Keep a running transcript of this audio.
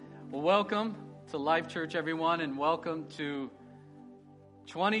Well, welcome to Life Church, everyone, and welcome to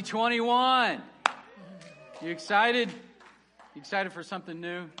 2021. You excited? You excited for something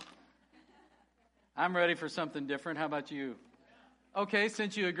new? I'm ready for something different. How about you? Okay,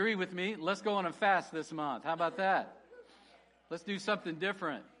 since you agree with me, let's go on a fast this month. How about that? Let's do something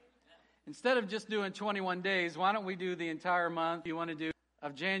different. Instead of just doing 21 days, why don't we do the entire month you want to do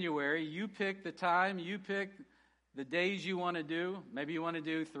of January? You pick the time, you pick the days you want to do. Maybe you want to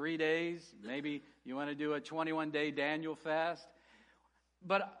do 3 days. Maybe you want to do a 21-day Daniel fast.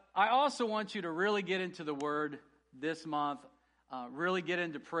 But I also want you to really get into the Word this month, really get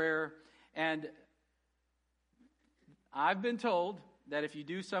into prayer. And I've been told that if you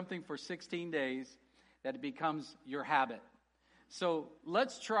do something for 16 days, that it becomes your habit. So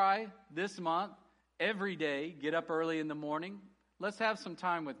let's try this month, every day, get up early in the morning. Let's have some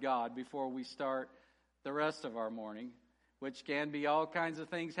time with God before we start the rest of our morning, which can be all kinds of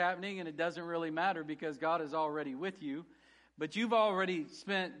things happening, and it doesn't really matter because God is already with you. But you've already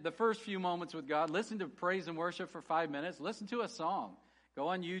spent the first few moments with God. Listen to praise and worship for 5 minutes. Listen to a song. Go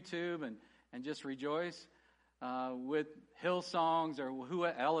on YouTube and just rejoice with Hillsongs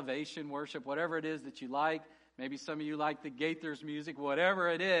or elevation worship, whatever it is that you like. Maybe some of you like the Gaithers music, whatever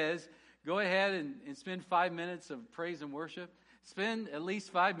it is. Go ahead and spend 5 minutes of praise and worship. Spend at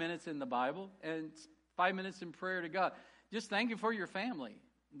least 5 minutes in the Bible and 5 minutes in prayer to God. Just thank Him for your family.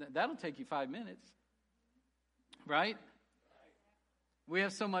 That'll take you 5 minutes. Right? We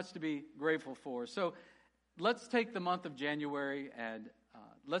have so much to be grateful for. So let's take the month of January and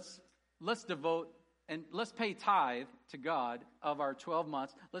let's devote and let's pay tithe to God of our 12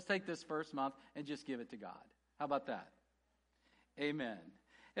 months. Let's take this first month and just give it to God. How about that? Amen.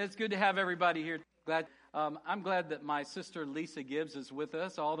 It's good to have everybody here. I'm glad that my sister Lisa Gibbs is with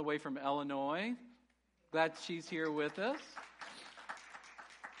us all the way from Illinois. Glad she's here with us.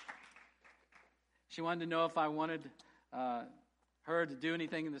 She wanted to know if I wanted her to do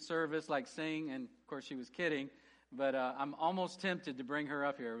anything in the service, like sing, and of course she was kidding, but I'm almost tempted to bring her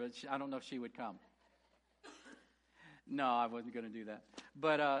up here, but I don't know if she would come. No, I wasn't going to do that.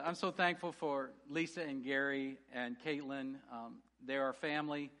 But I'm so thankful for Lisa and Gary and Caitlin. They're our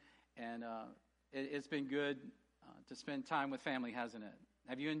family, and it's been good to spend time with family, hasn't it?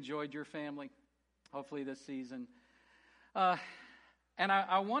 Have you enjoyed your family? Hopefully this season. And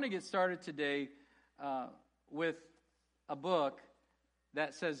I want to get started today with a book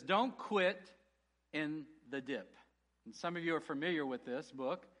that says, Don't Quit in the Dip. And some of you are familiar with this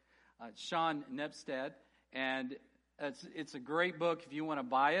book. Sean Nepstead. And it's a great book if you want to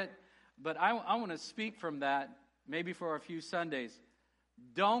buy it. But I want to speak from that maybe for a few Sundays.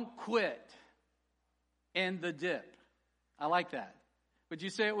 Don't quit in the dip. I like that. Would you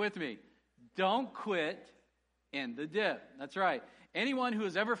say it with me? Don't quit in the dip. That's right. Anyone who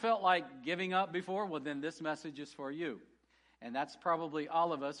has ever felt like giving up before, well, then this message is for you. And that's probably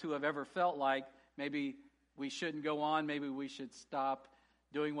all of us who have ever felt like maybe we shouldn't go on, maybe we should stop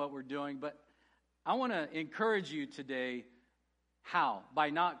doing what we're doing. But I want to encourage you today. How? By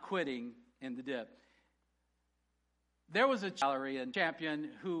not quitting in the dip. There was a gallery and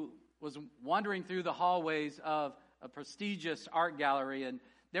champion who was wandering through the hallways of a prestigious art gallery, and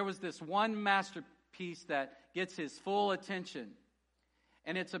there was this one masterpiece that gets his full attention.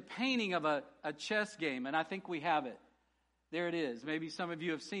 And it's a painting of a chess game, and I think we have it. There it is. Maybe some of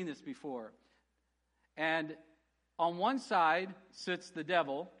you have seen this before. And on one side sits the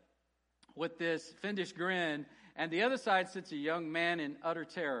devil with this fiendish grin, and the other side sits a young man in utter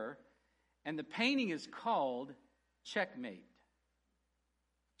terror. And the painting is called Checkmate.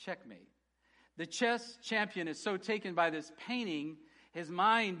 Checkmate. The chess champion is so taken by this painting, his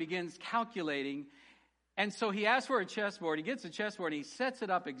mind begins calculating. And so he asks for a chessboard. He gets a chessboard and he sets it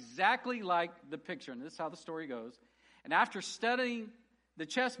up exactly like the picture. And this is how the story goes. And after studying the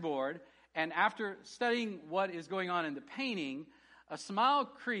chessboard and after studying what is going on in the painting, a smile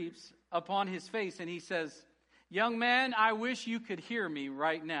creeps upon his face and he says, Young man, I wish you could hear me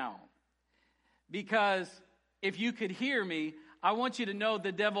right now. Because if you could hear me, I want you to know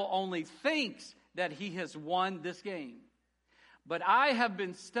the devil only thinks that he has won this game. But I have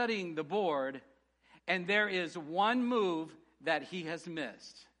been studying the board, and there is one move that he has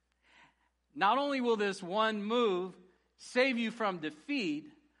missed. Not only will this one move save you from defeat,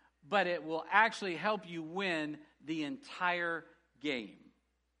 but it will actually help you win the entire game.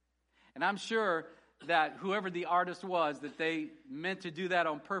 And I'm sure that whoever the artist was, that they meant to do that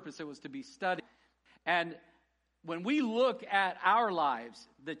on purpose. It was to be studied. And when we look at our lives,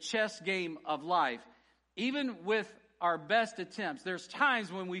 the chess game of life, even with our best attempts, there's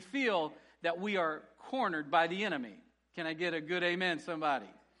times when we feel that we are cornered by the enemy. Can I get a good amen, somebody?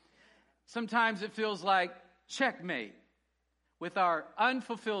 Sometimes it feels like checkmate. With our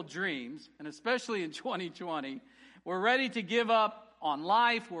unfulfilled dreams, and especially in 2020, we're ready to give up on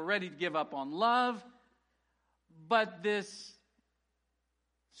life, we're ready to give up on love, but this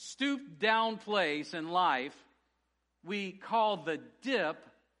stooped down place in life we call the dip,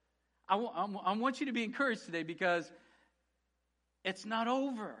 I want you to be encouraged today because it's not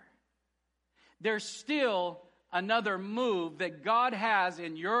over. There's still another move that God has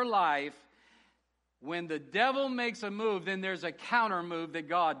in your life. When the devil makes a move, then there's a counter move that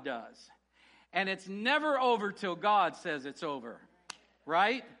God does. And it's never over till God says it's over.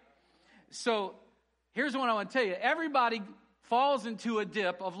 Right? So here's what I want to tell you. Everybody falls into a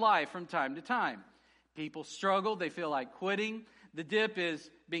dip of life from time to time. People struggle. They feel like quitting. The dip is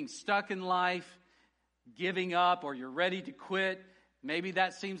being stuck in life, giving up, or you're ready to quit. Maybe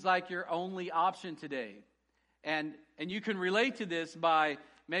that seems like your only option today. And you can relate to this by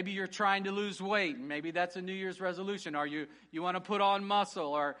maybe you're trying to lose weight, and maybe that's a New Year's resolution, or you want to put on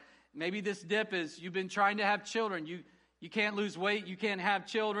muscle, or maybe this dip is you've been trying to have children. You can't lose weight, you can't have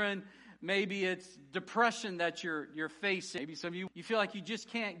children. Maybe it's depression that you're facing. Maybe some of you feel like you just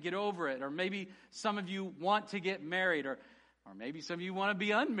can't get over it, or maybe some of you want to get married, or maybe some of you want to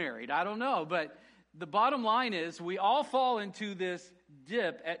be unmarried. I don't know, but the bottom line is we all fall into this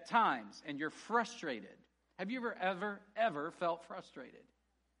dip at times, and you're frustrated. Have you ever felt frustrated?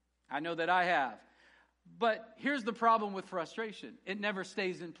 I know that I have. But here's the problem with frustration. It never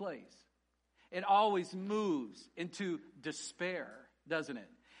stays in place. It always moves into despair, doesn't it?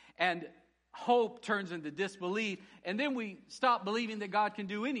 And hope turns into disbelief, and then we stop believing that God can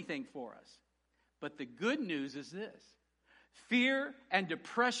do anything for us. But the good news is this. Fear and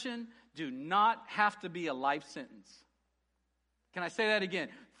depression do not have to be a life sentence. Can I say that again?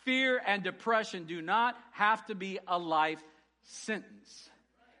 Fear and depression do not have to be a life sentence.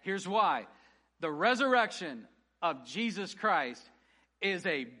 Here's why. The resurrection of Jesus Christ is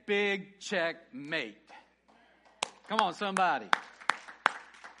a big checkmate. Come on, somebody.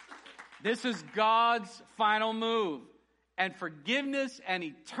 This is God's final move. And forgiveness and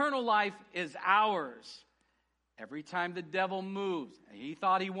eternal life is ours. Every time the devil moves, and he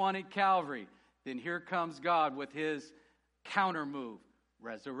thought he wanted Calvary, then here comes God with his counter move,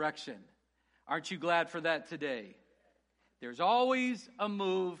 resurrection. Aren't you glad for that today? There's always a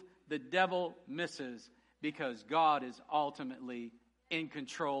move the devil misses because God is ultimately in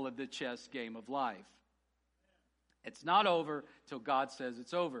control of the chess game of life. It's not over till God says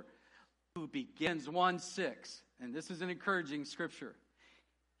it's over. Who begins 1:6, and this is an encouraging scripture.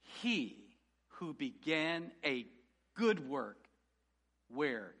 He who began a good work,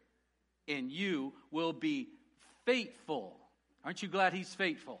 where? In you will be faithful. Aren't you glad he's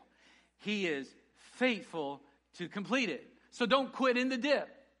faithful? He is faithful to complete it. So don't quit in the dip.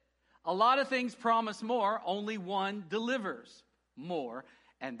 A lot of things promise more, only one delivers more,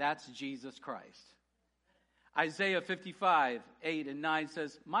 and that's Jesus Christ. Isaiah 55, 8 and 9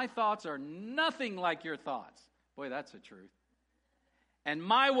 says, my thoughts are nothing like your thoughts. Boy, that's the truth. And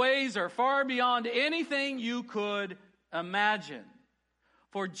my ways are far beyond anything you could imagine.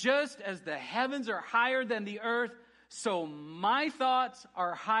 For just as the heavens are higher than the earth, so my thoughts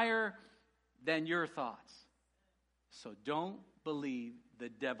are higher than your thoughts. So don't believe the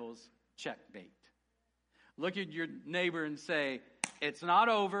devil's checkmate. Look at your neighbor and say, it's not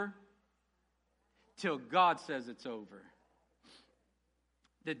over till God says it's over.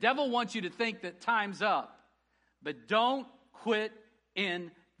 The devil wants you to think that time's up, but don't quit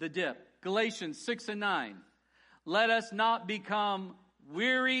in the dip. Galatians 6 and 9. Let us not become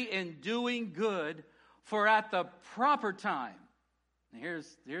weary in doing good, for at the proper time, and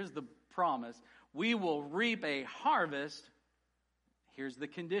here's the promise, we will reap a harvest. Here's the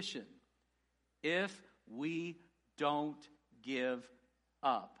condition. If we don't give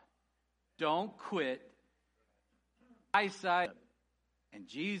up. Don't quit. Eyesight. And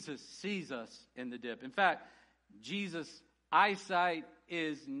Jesus sees us in the dip. In fact, Jesus' eyesight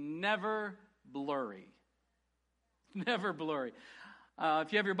is never blurry. Never blurry.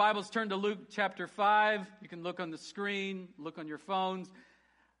 If you have your Bibles, turn to Luke chapter 5. You can look on the screen, look on your phones.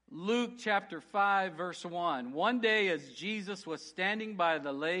 Luke chapter 5, verse 1. One day as Jesus was standing by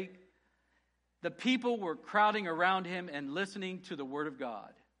the lake, the people were crowding around him and listening to the word of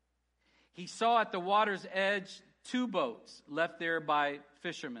God. He saw at the water's edge 2 boats left there by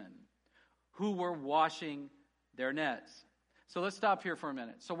fishermen who were washing their nets. So let's stop here for a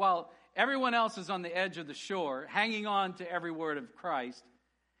minute. So while everyone else is on the edge of the shore, hanging on to every word of Christ,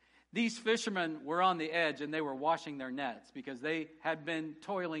 these fishermen were on the edge and they were washing their nets because they had been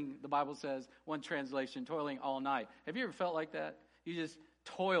toiling, the Bible says, one translation, toiling all night. Have you ever felt like that? You just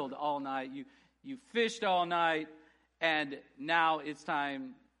toiled all night. You fished all night, and now it's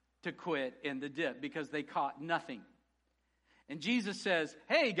time to quit in the dip because they caught nothing. And Jesus says,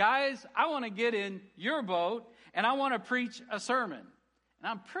 hey, guys, I want to get in your boat, and I want to preach a sermon.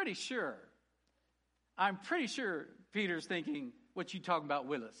 And I'm pretty sure Peter's thinking, what you talking about,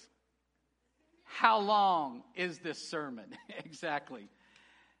 Willis? How long is this sermon? Exactly.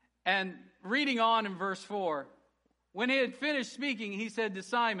 And reading on in verse 4, when he had finished speaking, he said to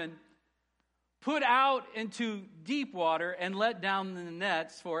Simon, put out into deep water and let down the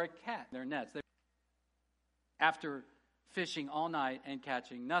nets for a catch. Their nets. After fishing all night and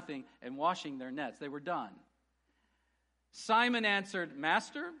catching nothing and washing their nets, they were done. Simon answered,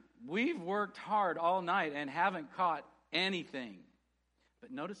 Master, we've worked hard all night and haven't caught anything.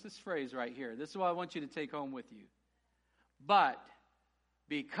 But notice this phrase right here. This is what I want you to take home with you. But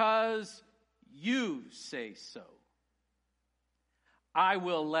because you say so, I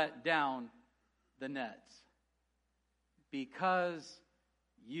will let down the nets. Because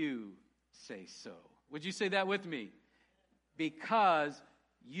you say so. Would you say that with me? Because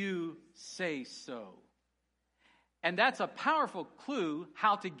you say so. And that's a powerful clue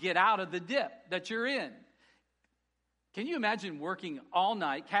how to get out of the dip that you're in. Can you imagine working all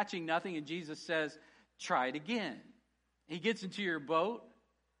night, catching nothing, and Jesus says, try it again. He gets into your boat,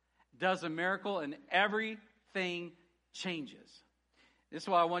 does a miracle, and everything changes. This is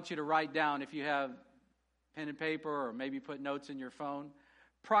what I want you to write down if you have pen and paper or maybe put notes in your phone.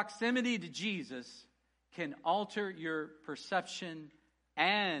 Proximity to Jesus can alter your perception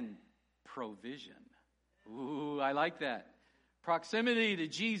and provision. Ooh, I like that. Proximity to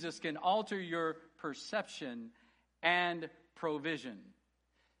Jesus can alter your perception and provision.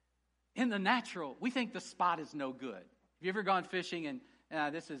 In the natural, we think the spot is no good. Have you ever gone fishing and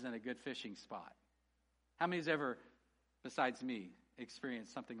this isn't a good fishing spot? How many has ever, besides me,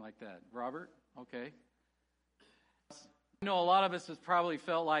 experienced something like that? Robert? Okay. I know a lot of us has probably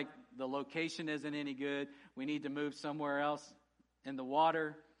felt like the location isn't any good. We need to move somewhere else in the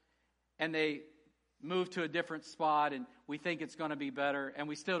water. And they move to a different spot and we think it's going to be better and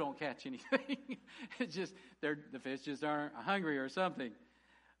we still don't catch anything. It's just, the fish just aren't hungry or something.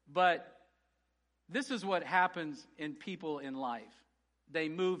 But this is what happens in people in life. They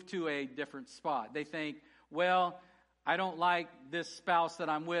move to a different spot. They think, well, I don't like this spouse that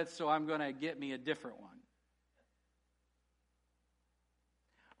I'm with, so I'm going to get me a different one.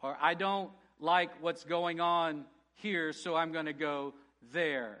 Or I don't like what's going on here, so I'm going to go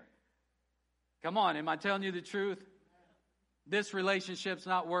there. Come on, am I telling you the truth? This relationship's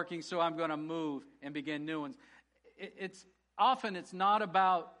not working, so I'm going to move and begin new ones. It's not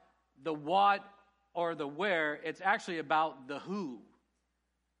about the what or the where. It's actually about the who.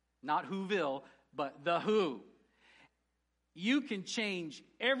 Not whoville, but the who. You can change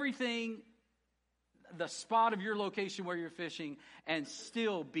everything, the spot of your location where you're fishing, and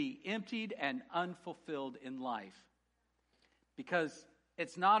still be emptied and unfulfilled in life. Because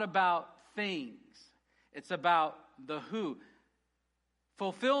it's not about things. It's about the who.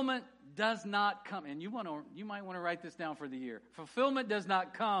 Fulfillment does not come, and you might want to write this down for the year. Fulfillment does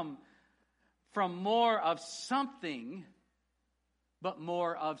not come from more of something, but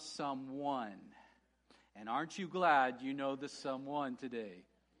more of someone. And aren't you glad you know the someone today?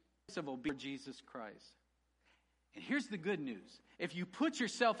 Jesus Christ. And here's the good news. If you put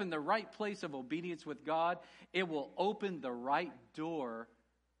yourself in the right place of obedience with God, it will open the right door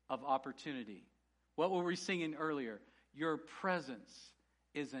of opportunity. What were we singing earlier? Your presence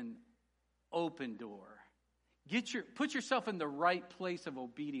is an open door. Put yourself in the right place of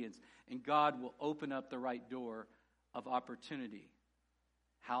obedience, and God will open up the right door of opportunity.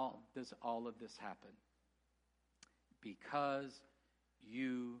 How does all of this happen? Because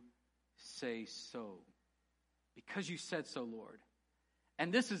you say so. Because you said so, Lord.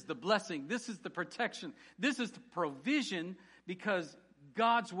 And this is the blessing. This is the protection. This is the provision, because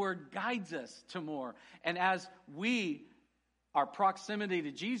God's word guides us to more. And as our proximity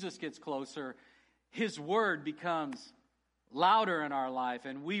to Jesus gets closer, his word becomes louder in our life,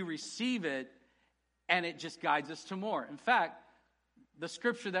 and we receive it, and it just guides us to more. In fact, the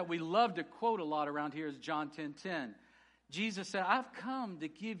scripture that we love to quote a lot around here is John 10:10. Jesus said, I've come to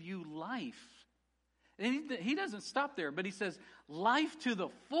give you life. And he doesn't stop there, but he says, life to the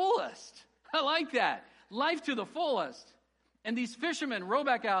fullest. I like that. Life to the fullest. And these fishermen row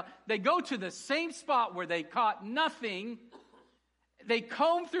back out. They go to the same spot where they caught nothing. They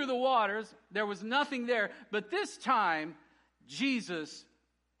combed through the waters. There was nothing there. But this time, Jesus,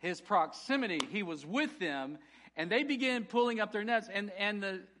 his proximity, he was with them. And they began pulling up their nets. And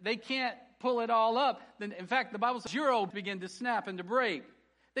they can't pull it all up. In fact, the Bible says, zero began to snap and to break.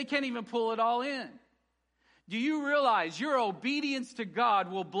 They can't even pull it all in. Do you realize your obedience to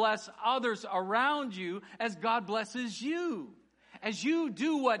God will bless others around you as God blesses you? As you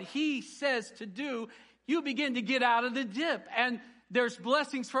do what He says to do, you begin to get out of the dip, and there's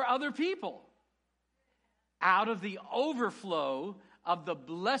blessings for other people out of the overflow of the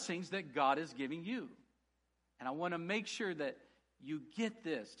blessings that God is giving you. And I want to make sure that you get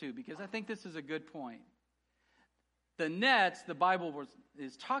this too, because I think this is a good point. The nets the Bible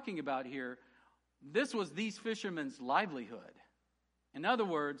is talking about here, this was these fishermen's livelihood. In other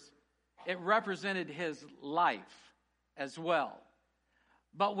words, it represented his life as well.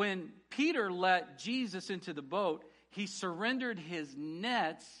 But when Peter let Jesus into the boat, he surrendered his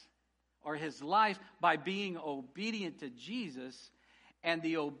nets or his life by being obedient to Jesus. And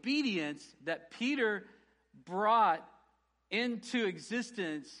the obedience that Peter brought into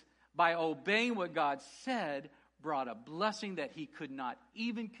existence by obeying what God said brought a blessing that he could not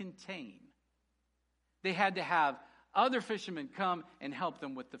even contain. They had to have other fishermen come and help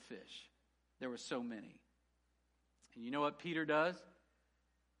them with the fish. There were so many. And you know what Peter does?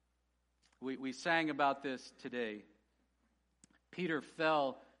 We sang about this today. Peter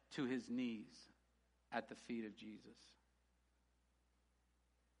fell to his knees at the feet of Jesus.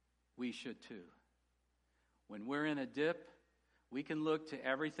 We should too. When we're in a dip, we can look to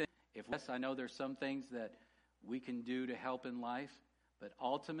everything. Yes, I know there's some things that we can do to help in life, but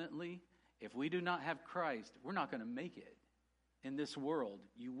ultimately, if we do not have Christ, we're not going to make it. In this world,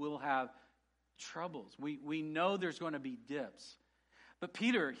 you will have troubles. We know there's going to be dips. But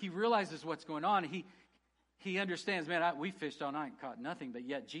Peter, he realizes what's going on. He understands, man, we fished all night and caught nothing, but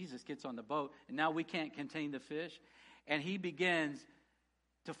yet Jesus gets on the boat, and now we can't contain the fish. And he begins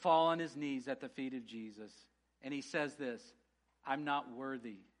to fall on his knees at the feet of Jesus. And he says this, I'm not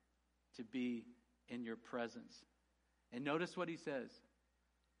worthy to be in your presence. And notice what he says,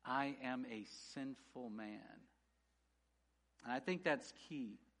 I am a sinful man. And I think that's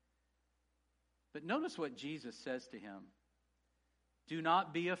key. But notice what Jesus says to him. Do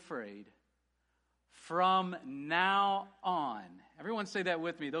not be afraid. From now on. Everyone say that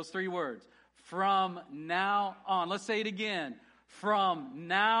with me, those three words. From now on. Let's say it again. From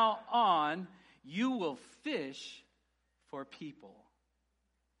now on, you will fish for people.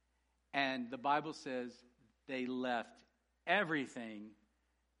 And the Bible says they left everything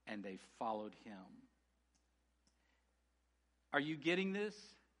and they followed him. Are you getting this?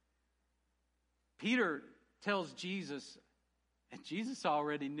 Peter tells Jesus, and Jesus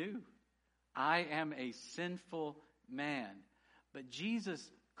already knew, I am a sinful man. But Jesus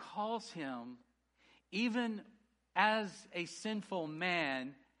calls him, even as a sinful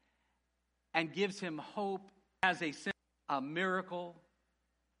man, and gives him hope as a miracle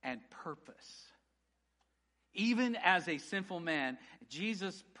and purpose. Even as a sinful man,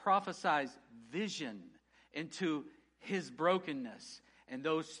 Jesus prophesies vision into his brokenness. And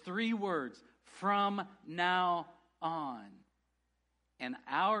those three words, from now on. And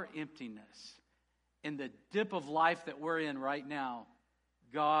our emptiness, in the dip of life that we're in right now,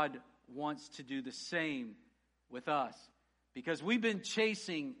 God wants to do the same with us. Because we've been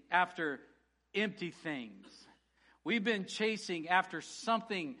chasing after empty things. We've been chasing after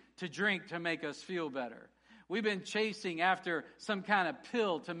something to drink to make us feel better. We've been chasing after some kind of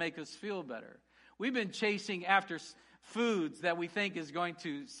pill to make us feel better. We've been chasing after foods that we think is going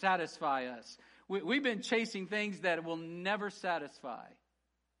to satisfy us. We've been chasing things that will never satisfy.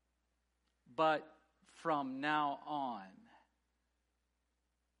 But from now on,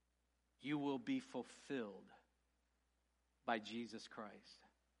 you will be fulfilled by Jesus Christ.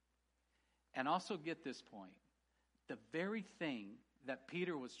 And also get this point. The very thing that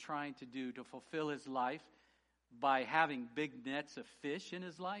Peter was trying to do to fulfill his life by having big nets of fish in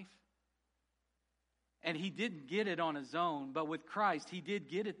his life, and he didn't get it on his own, but with Christ, he did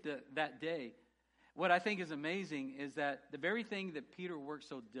get it that day. What I think is amazing is that the very thing that Peter worked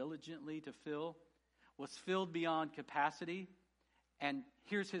so diligently to fill was filled beyond capacity. And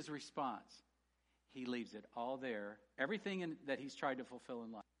here's his response. He leaves it all there. Everything that he's tried to fulfill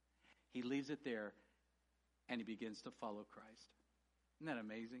in life. He leaves it there and he begins to follow Christ. Isn't that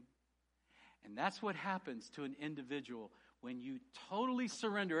amazing? And that's what happens to an individual when you totally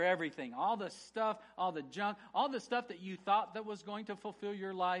surrender everything. All the stuff, all the junk, all the stuff that you thought that was going to fulfill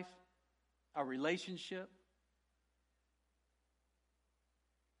your life. A relationship,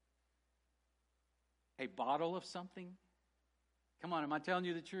 a bottle of something. Come on, am I telling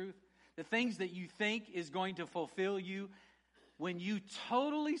you the truth? The things that you think is going to fulfill you, when you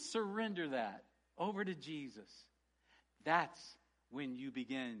totally surrender that over to Jesus, that's when you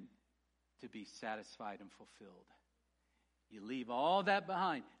begin to be satisfied and fulfilled. You leave all that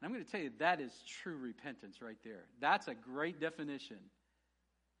behind. And I'm going to tell you, that is true repentance right there. That's a great definition.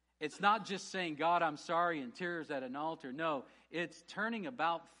 It's not just saying, God, I'm sorry, and tears at an altar. No, it's turning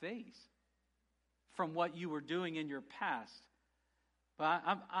about face from what you were doing in your past. But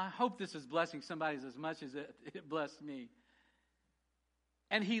I hope this is blessing somebody as much as it blessed me.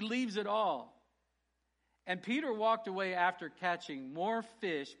 And he leaves it all. And Peter walked away after catching more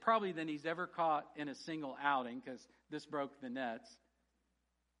fish, probably than he's ever caught in a single outing, because this broke the nets.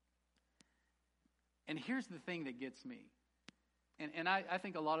 And here's the thing that gets me. And I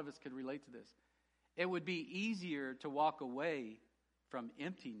think a lot of us could relate to this. It would be easier to walk away from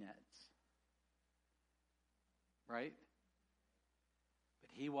empty nets. Right?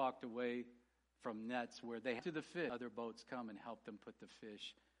 But he walked away from nets where they had to the fish. Other boats come and help them put the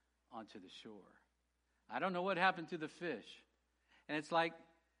fish onto the shore. I don't know what happened to the fish. And it's like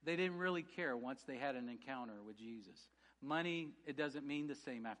they didn't really care once they had an encounter with Jesus. Money, it doesn't mean the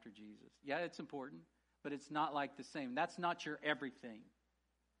same after Jesus. Yeah, it's important, but it's not like the same. That's not your everything.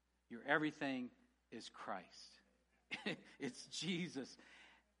 Your everything is Christ. It's Jesus.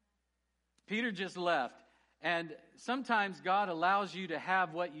 Peter just left. And sometimes God allows you to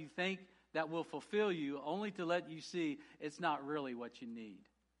have what you think that will fulfill you, only to let you see it's not really what you need.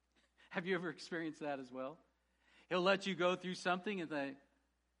 Have you ever experienced that as well? He'll let you go through something and then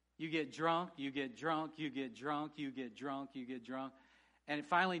you get drunk, you get drunk, you get drunk, you get drunk, you get drunk. And it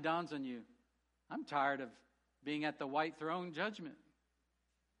finally dawns on you, I'm tired of being at the white throne judgment.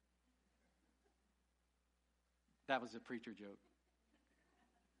 That was a preacher joke.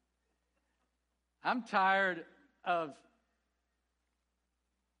 I'm tired of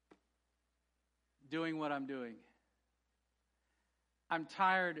doing what I'm doing. I'm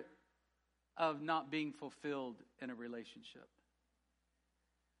tired of not being fulfilled in a relationship.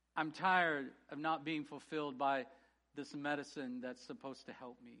 I'm tired of not being fulfilled by this medicine that's supposed to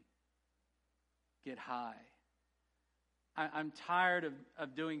help me get high. I'm tired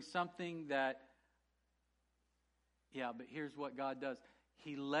of doing something that, but here's what God does.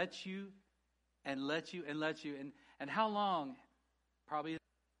 He lets you and lets you and lets you. And how long? Probably his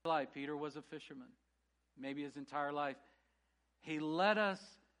life. Peter was a fisherman. Maybe his entire life. He let us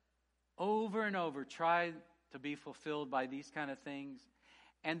over and over try to be fulfilled by these kind of things.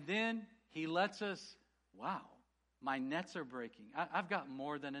 And then he lets us, wow, my nets are breaking. I've got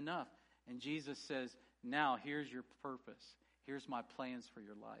more than enough. And Jesus says, now here's your purpose. Here's my plans for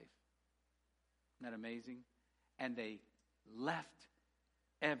your life. Isn't that amazing? And they left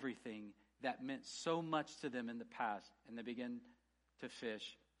everything that meant so much to them in the past, and they began to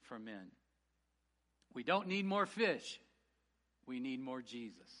fish for men. We don't need more fish. We need more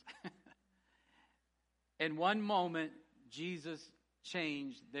Jesus. In one moment, Jesus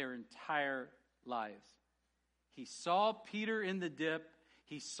changed their entire lives. He saw Peter in the dip.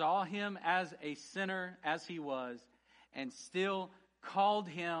 He saw him as a sinner as he was, and still called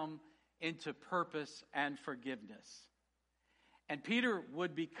him into purpose and forgiveness. And Peter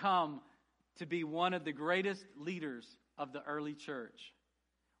would become to be one of the greatest leaders of the early church,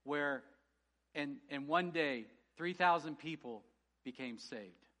 where in one day, 3,000 people became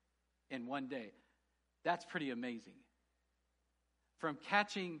saved. In one day. That's pretty amazing. From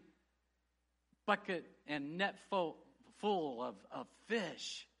catching bucket and net full of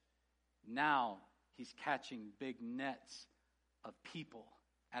fish, now he's catching big nets of people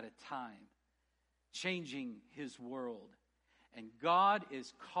at a time, changing his world. And God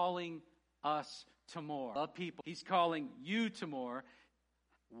is calling us to more. Love people. He's calling you to more.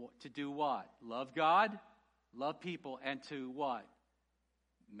 To do what? Love God, love people, and to what?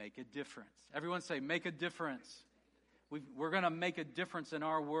 Make a difference. Everyone say, make a difference. We're going to make a difference in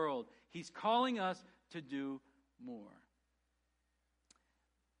our world. He's calling us to do more.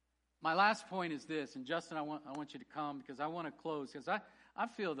 My last point is this, and Justin, I want you to come because I want to close, because I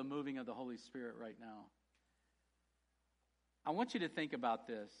feel the moving of the Holy Spirit right now. I want you to think about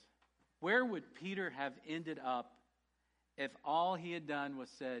this. Where would Peter have ended up if all he had done was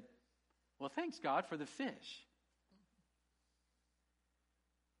said, well, thanks God for the fish,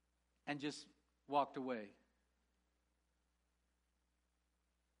 and just walked away?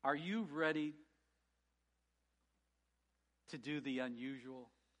 Are you ready to do the unusual?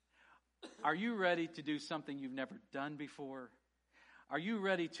 Are you ready to do something you've never done before? Are you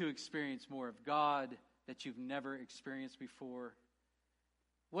ready to experience more of God that you've never experienced before?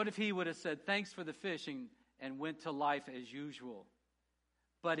 What if he would have said, thanks for the fishing, and went to life as usual?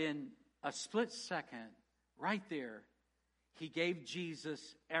 But in a split second, right there, he gave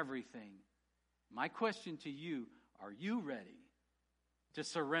Jesus everything. My question to you, are you ready to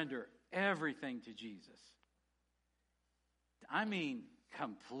surrender everything to Jesus? I mean,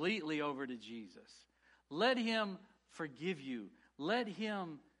 completely over to Jesus. Let him forgive you. Let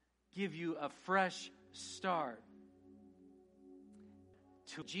him give you a fresh start.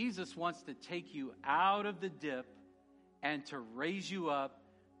 Jesus wants to take you out of the dip and to raise you up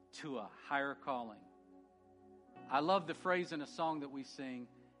to a higher calling. I love the phrase in a song that we sing,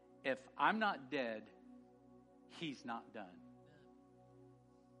 if I'm not dead, he's not done.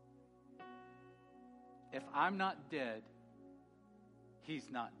 If I'm not dead, he's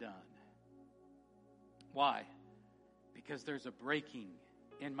not done. Why? Because there's a breaking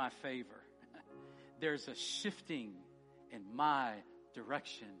in my favor. There's a shifting in my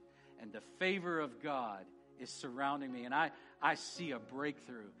direction. And the favor of God is surrounding me. And I see a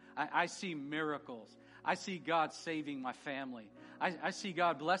breakthrough. I see miracles. I see God saving my family. I see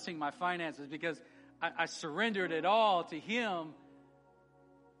God blessing my finances because I surrendered it all to him.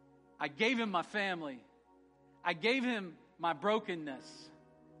 I gave him my family. I gave him my brokenness.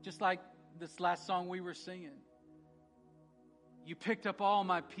 Just like this last song we were singing. You picked up all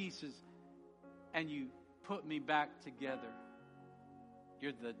my pieces and you put me back together.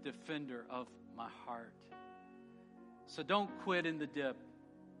 You're the defender of my heart. So don't quit in the dip.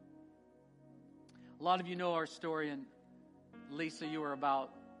 A lot of you know our story, and Lisa, you were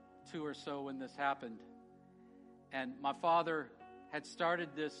about 2 or so when this happened. And my father had started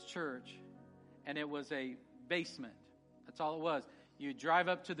this church, and it was a basement. That's all it was. You drive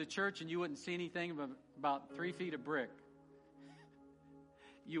up to the church, and you wouldn't see anything but about 3 feet of brick.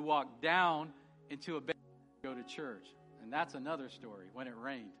 You walk down into a basement to go to church. And that's another story, when it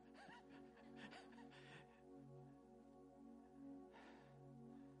rained.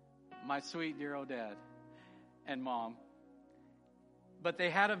 My sweet, dear old dad and mom. But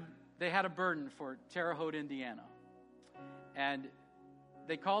they had a burden for Terre Haute, Indiana. And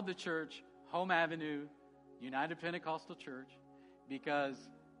they called the church Home Avenue United Pentecostal Church because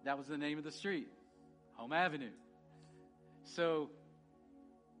that was the name of the street, Home Avenue. So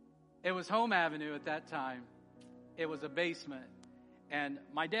it was Home Avenue at that time. It was a basement. And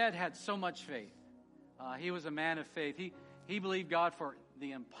my dad had so much faith. He was a man of faith. He believed God for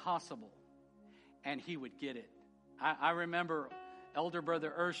the impossible, and he would get it. I remember Elder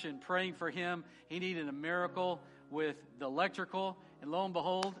Brother Urshan praying for him. He needed a miracle with the electrical, and lo and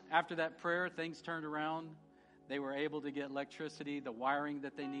behold, after that prayer, things turned around. They were able to get electricity, the wiring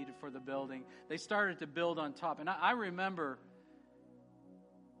that they needed for the building. They started to build on top. And I remember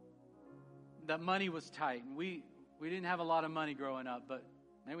that money was tight, and we didn't have a lot of money growing up, but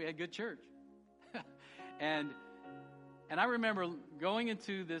man, we had good church. And I remember going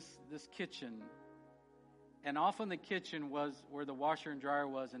into this kitchen, and off in the kitchen was where the washer and dryer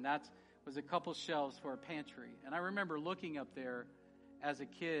was, and that was a couple shelves for a pantry. And I remember looking up there as a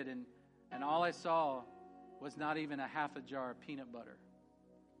kid, and all I saw was not even a half a jar of peanut butter.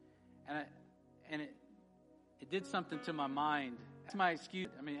 And it did something to my mind. That's my excuse.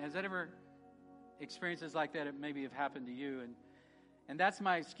 I mean, has that ever experiences like that maybe have happened to you? And that's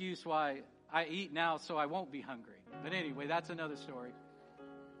my excuse why I eat now so I won't be hungry. But anyway, that's another story.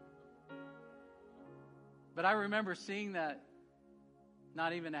 But I remember seeing that,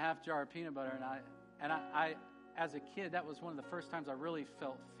 not even a half jar of peanut butter, and I as a kid, that was one of the first times I really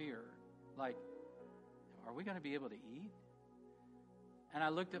felt fear. Like, are we going to be able to eat? And I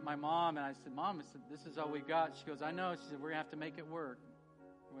looked at my mom and I said, Mom, this is all we got. She goes, I know. She said, we're going to have to make it work.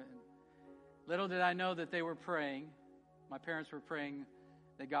 Little did I know that they were praying. My parents were praying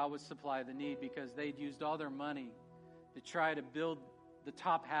that God would supply the need because they'd used all their money to try to build the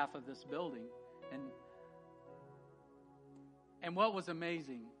top half of this building. And what was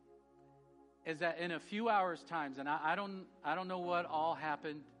amazing is that in a few hours' times, and I don't know what all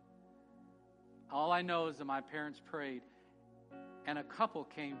happened. All I know is that my parents prayed, and a couple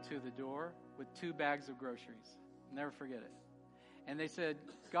came to the door with 2 bags of groceries. I'll never forget it. And they said,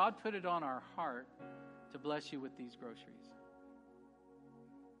 God put it on our heart to bless you with these groceries.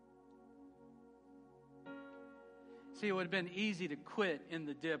 See, it would have been easy to quit in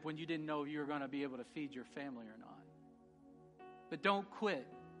the dip when you didn't know if you were going to be able to feed your family or not. But don't quit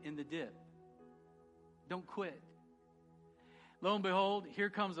in the dip. Don't quit. Lo and behold, here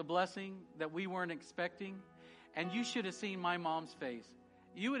comes a blessing that we weren't expecting. And you should have seen my mom's face.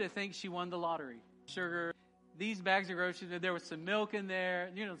 You would have think she won the lottery. Sugar, these bags of groceries, there was some milk in there.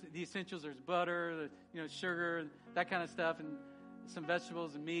 You know, the essentials, there's butter, sugar, that kind of stuff, and some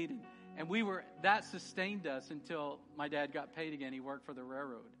vegetables and meat. And that sustained us until my dad got paid again. He worked for the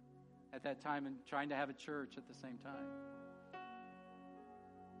railroad at that time and trying to have a church at the same time.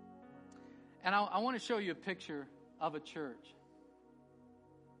 And I want to show you a picture of a church.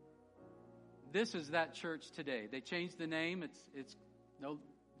 this is that church today. They changed the name.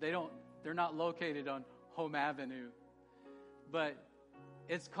 They're not located on Home Avenue, but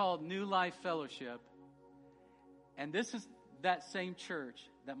it's called New Life Fellowship. And this is that same church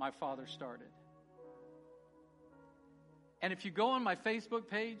that my father started. And if you go on my Facebook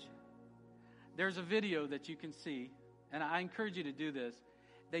page, there's a video that you can see, and I encourage you to do this.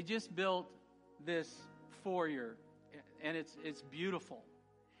 They just built this foyer, and it's beautiful.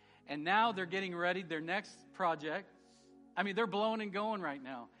 And now they're getting ready, their next project. I mean, they're blowing and going right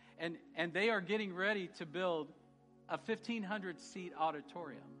now. And they are getting ready to build a 1,500-seat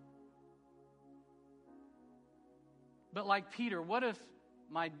auditorium. But like Peter, what if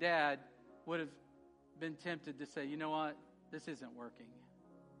my dad would have been tempted to say, you know what, this isn't working.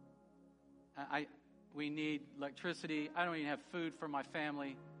 We need electricity. I don't even have food for my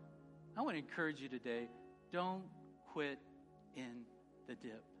family. I want to encourage you today, don't quit in the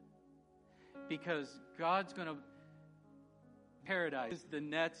dip. Because God's going to paradise the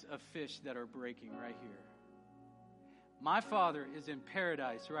nets of fish that are breaking right here. My Father is in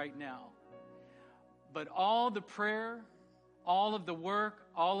paradise right now. But all the prayer, all of the work,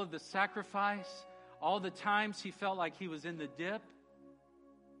 all of the sacrifice, all the times he felt like he was in the dip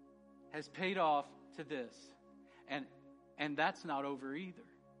has paid off to this. And that's not over either.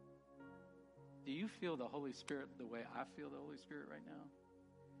 Do you feel the Holy Spirit the way I feel the Holy Spirit right now?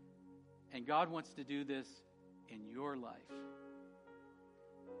 And God wants to do this in your life.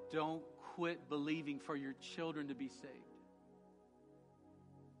 Don't quit believing for your children to be saved.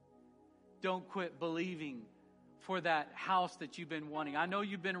 Don't quit believing for that house that you've been wanting. I know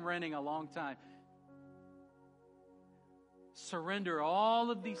you've been renting a long time. Surrender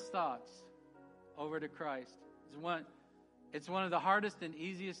all of these thoughts over to Christ. It's one of the hardest and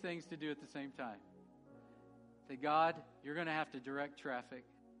easiest things to do at the same time. Say, God, you're going to have to direct traffic.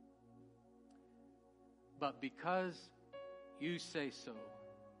 But because you say so,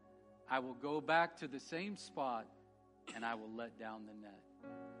 I will go back to the same spot and I will let down the net.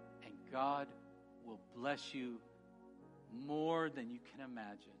 And God will bless you more than you can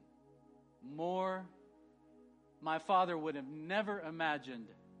imagine. More. My father would have never imagined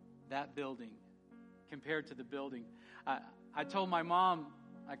that building compared to the building. I told my mom,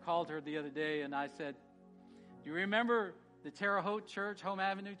 I called her the other day and I said, do you remember the Terre Haute Church, Home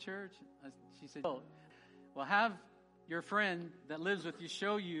Avenue Church? She said, well, have your friend that lives with you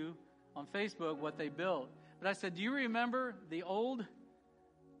show you on Facebook what they built. But I said, do you remember the old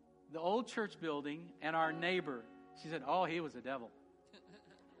church building and our neighbor? She said, oh, he was a devil.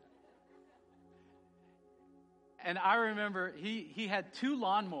 And I remember he had 2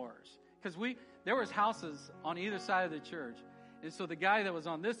 lawnmowers because there was houses on either side of the church. And so the guy that was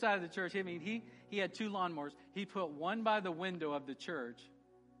on this side of the church, he had 2 lawnmowers. He put one by the window of the church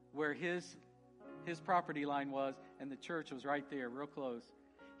where his property line was, and the church was right there, real close.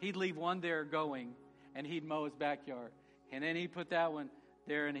 He'd leave one there going, and he'd mow his backyard. And then he'd put that one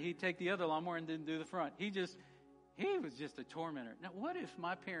there, and he'd take the other lawnmower and then do the front. He was just a tormentor. Now, what if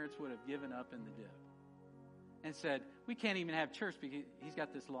my parents would have given up in the dip and said, we can't even have church because he's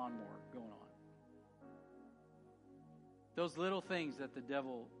got this lawnmower going on? Those little things that the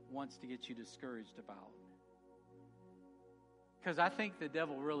devil wants to get you discouraged about. Because I think the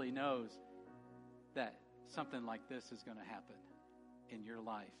devil really knows that something like this is going to happen in your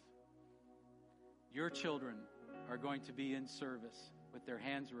life. Your children are going to be in service with their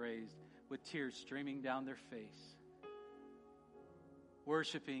hands raised, with tears streaming down their face,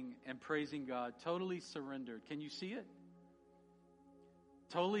 worshiping and praising God, totally surrendered. Can you see it?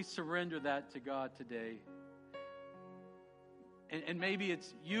 Totally surrender that to God today. And maybe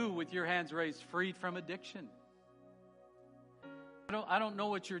it's you with your hands raised, freed from addiction. I don't know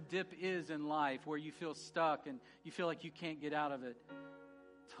what your dip is in life, where you feel stuck and you feel like you can't get out of it.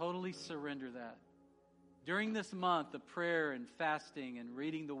 Totally surrender that. During this month of prayer and fasting and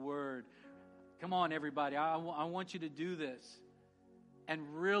reading the Word, come on, everybody, I want you to do this and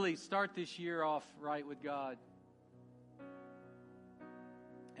really start this year off right with God.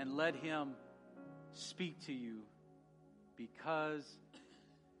 And let Him speak to you. Because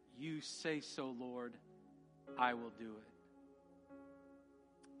you say so, Lord, I will do it.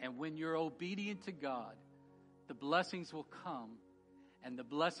 And when you're obedient to God, the blessings will come, and the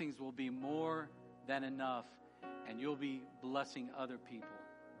blessings will be more than enough, and you'll be blessing other people.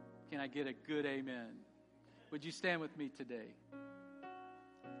 Can I get a good amen? Would you stand with me today?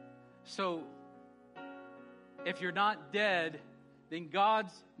 So, if you're not dead, then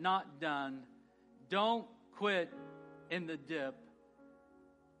God's not done. Don't quit in the dip.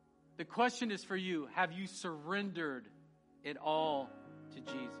 The question is for you. Have you surrendered it all to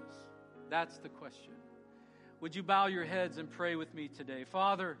Jesus? That's the question. Would you bow your heads and pray with me today?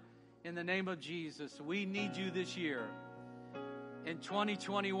 Father, in the name of Jesus, we need you this year. In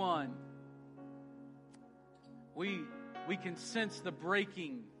 2021, we can sense the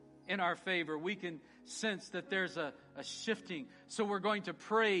breaking in our favor. We can sense that there's a shifting. So we're going to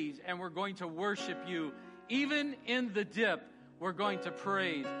praise and we're going to worship you. Even in the dip, we're going to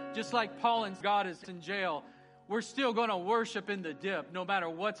praise. Just like Paul and God is in jail, we're still going to worship in the dip, no matter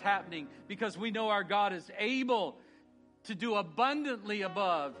what's happening, because we know our God is able to do abundantly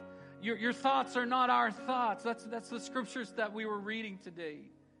above. Your thoughts are not our thoughts. That's the scriptures that we were reading today.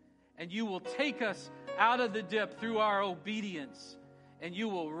 And you will take us out of the dip through our obedience, and you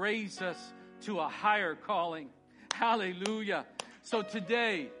will raise us to a higher calling. Hallelujah. So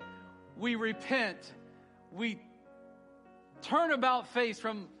today, we repent. We turn about face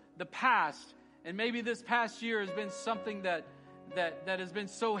from the past. And maybe this past year has been something that has been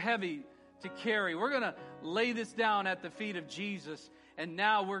so heavy to carry. We're going to lay this down at the feet of Jesus. And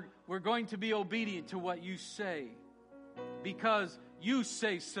now we're going to be obedient to what you say, because you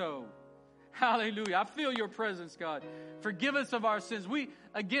say so. Hallelujah. I feel your presence, God. Forgive us of our sins. We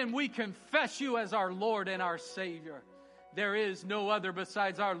confess you as our Lord and our Savior. There is no other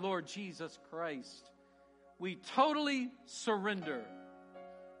besides our Lord Jesus Christ. We totally surrender,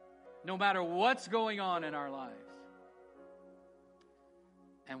 no matter what's going on in our lives.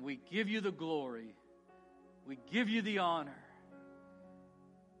 And we give you the glory. We give you the honor.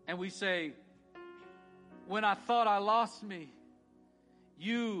 And we say, when I thought I lost me,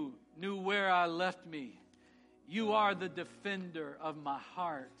 you knew where I left me. You are the defender of my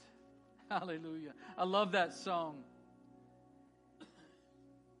heart. Hallelujah. I love that song.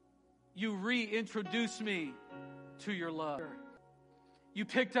 You reintroduced me to your love. You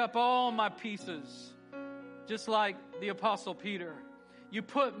picked up all my pieces, just like the Apostle Peter. You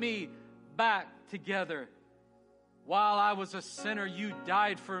put me back together. While I was a sinner, you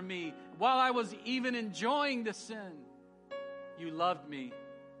died for me. While I was even enjoying the sin, you loved me,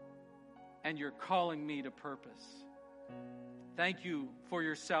 and you're calling me to purpose. Thank you for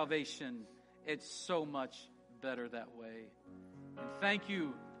your salvation. It's so much better that way. And thank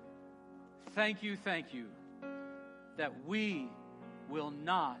you, that we will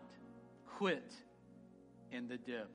not quit in the dip.